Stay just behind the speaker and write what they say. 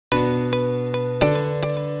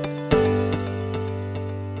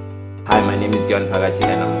Hi, my name is Dion Phakathi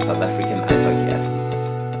and I'm a South African ice hockey athlete.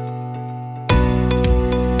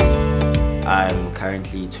 I'm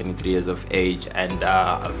currently 23 years of age and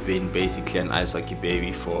I've been basically an ice hockey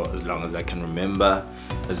baby for as long as I can remember.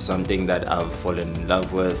 This is something that I've fallen in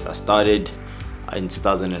love with. I started in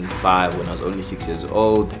 2005 when I was only 6 years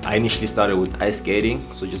old. I initially started with ice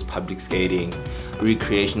skating, so just public skating,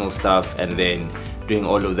 recreational stuff, and then doing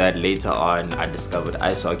all of that. Later on, I discovered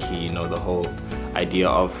ice hockey, you know, the whole idea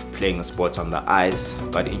of playing a sport on the ice.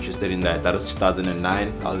 Got interested in that. That was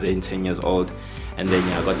 2009. I was then 10 years old. And then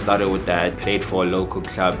yeah, I got started with that, played for a local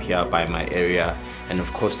club here by my area. And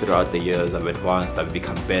of course, throughout the years, I've advanced, I've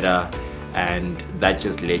become better. And that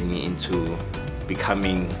just led me into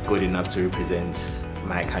becoming good enough to represent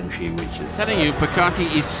my country, which is... Telling you,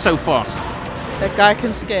 Phakathi is so fast. That guy can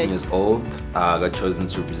skate. 16 years old, I got chosen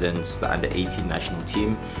to represent the under-18 national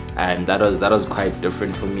team. And that was quite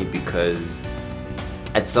different for me because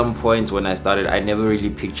at some point when I started, I never really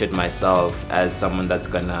pictured myself as someone that's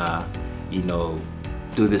gonna, you know,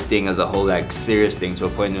 do this thing as a whole, like serious thing, to a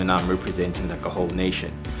point where now I'm representing like a whole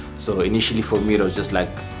nation. So initially for me, it was just like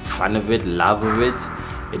fun of it, love of it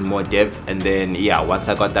in more depth. And then yeah, once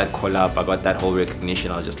I got that call up, I got that whole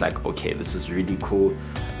recognition, I was just like, okay, this is really cool.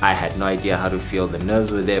 I had no idea how to feel. The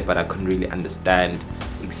nerves were there, but I couldn't really understand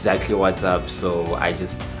exactly what's up. So I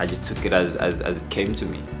just took it as it came to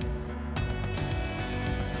me.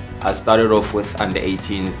 I started off with under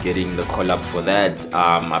 18s, getting the call up for that.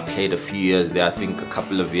 I played a few years there, I think a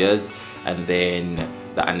couple of years, and then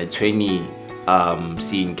the under 20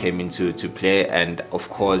 scene came into play. And of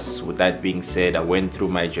course, with that being said, I went through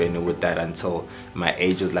my journey with that until my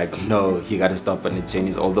age was like, no, you gotta stop under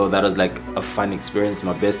 20s. Although that was like a fun experience.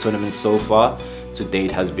 My best tournament so far to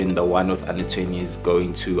date has been the one with under 20s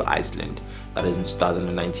going to Iceland. That is in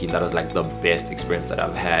 2019. That was like the best experience that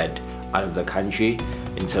I've had out of the country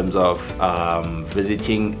in terms of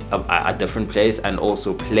visiting a different place and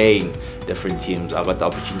also playing different teams. I got the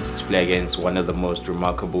opportunity to play against one of the most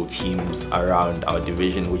remarkable teams around our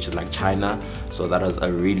division, which is like China. So that was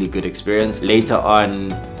a really good experience. Later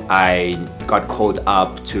on, I got called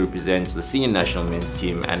up to represent the senior national men's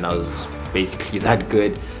team, and I was basically that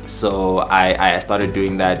good. So I started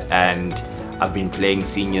doing that, and I've been playing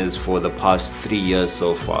seniors for the past 3 years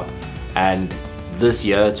so far. And this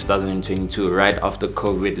year, 2022, right after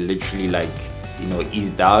COVID literally like, you know,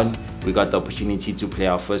 eased down, we got the opportunity to play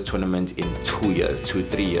our first tournament in 3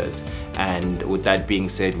 years. And with that being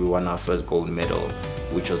said, we won our first gold medal,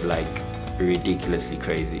 which was like ridiculously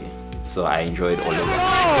crazy. So I enjoyed all of it.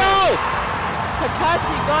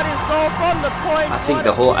 Phakathi got his goal from the point. I think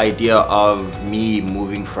the whole idea of me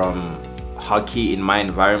moving from hockey in my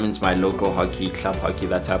environment, my local hockey, club hockey,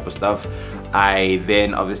 that type of stuff, I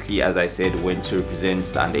then obviously, as I said, went to represent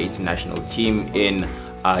the under-18 national team in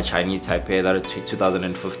Chinese Taipei. That was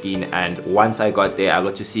 2015. And once I got there, I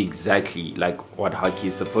got to see exactly like what hockey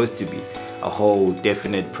is supposed to be, a whole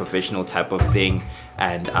definite professional type of thing.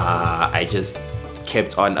 And I just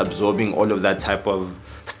kept on absorbing all of that type of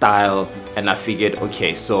style, and I figured,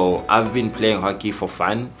 okay, so I've been playing hockey for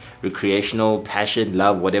fun, recreational, passion,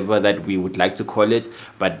 love, whatever that we would like to call it,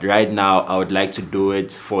 but right now I would like to do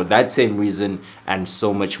it for that same reason and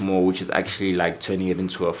so much more, which is actually like turning it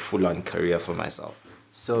into a full-on career for myself.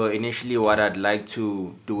 So initially what I'd like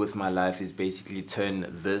to do with my life is basically turn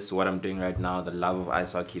this, what I'm doing right now, the love of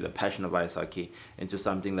ice hockey, the passion of ice hockey, into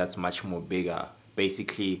something that's much more bigger.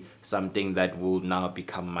 Basically something that will now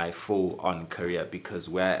become my full-on career, because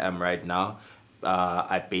where I am right now,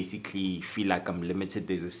 I basically feel like I'm limited.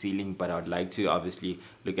 There's a ceiling, but I would like to obviously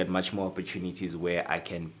look at much more opportunities where I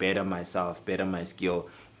can better myself, better my skill,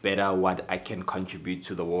 better what I can contribute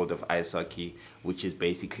to the world of ice hockey, which is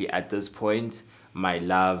basically at this point my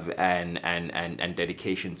love and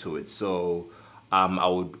dedication to it. So I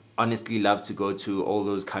would honestly love to go to all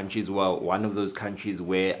those countries. Well, one of those countries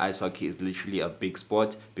where ice hockey is literally a big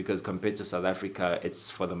sport, because compared to South Africa,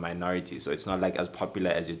 it's for the minority. So it's not like as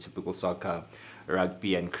popular as your typical soccer,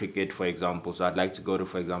 rugby and cricket, for example. So I'd like to go to,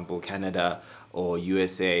 for example, Canada or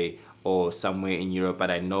USA or somewhere in Europe.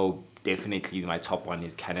 But I know definitely my top one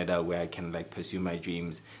is Canada, where I can like pursue my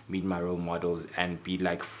dreams, meet my role models, and be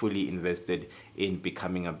like fully invested in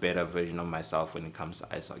becoming a better version of myself when it comes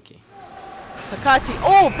to ice hockey. Phakathi,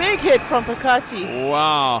 oh, big hit from Phakathi.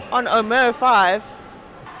 Wow. On Omer 5.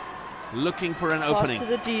 Looking for an Pass opening. to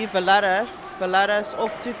the D, Valadas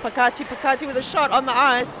off to Phakathi. Phakathi with a shot on the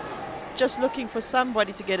ice. Just looking for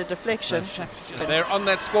somebody to get a deflection. They're on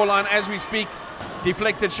that scoreline as we speak.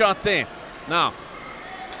 Deflected shot there. Now,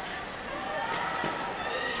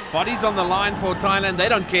 bodies on the line for Thailand. They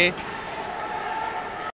don't care.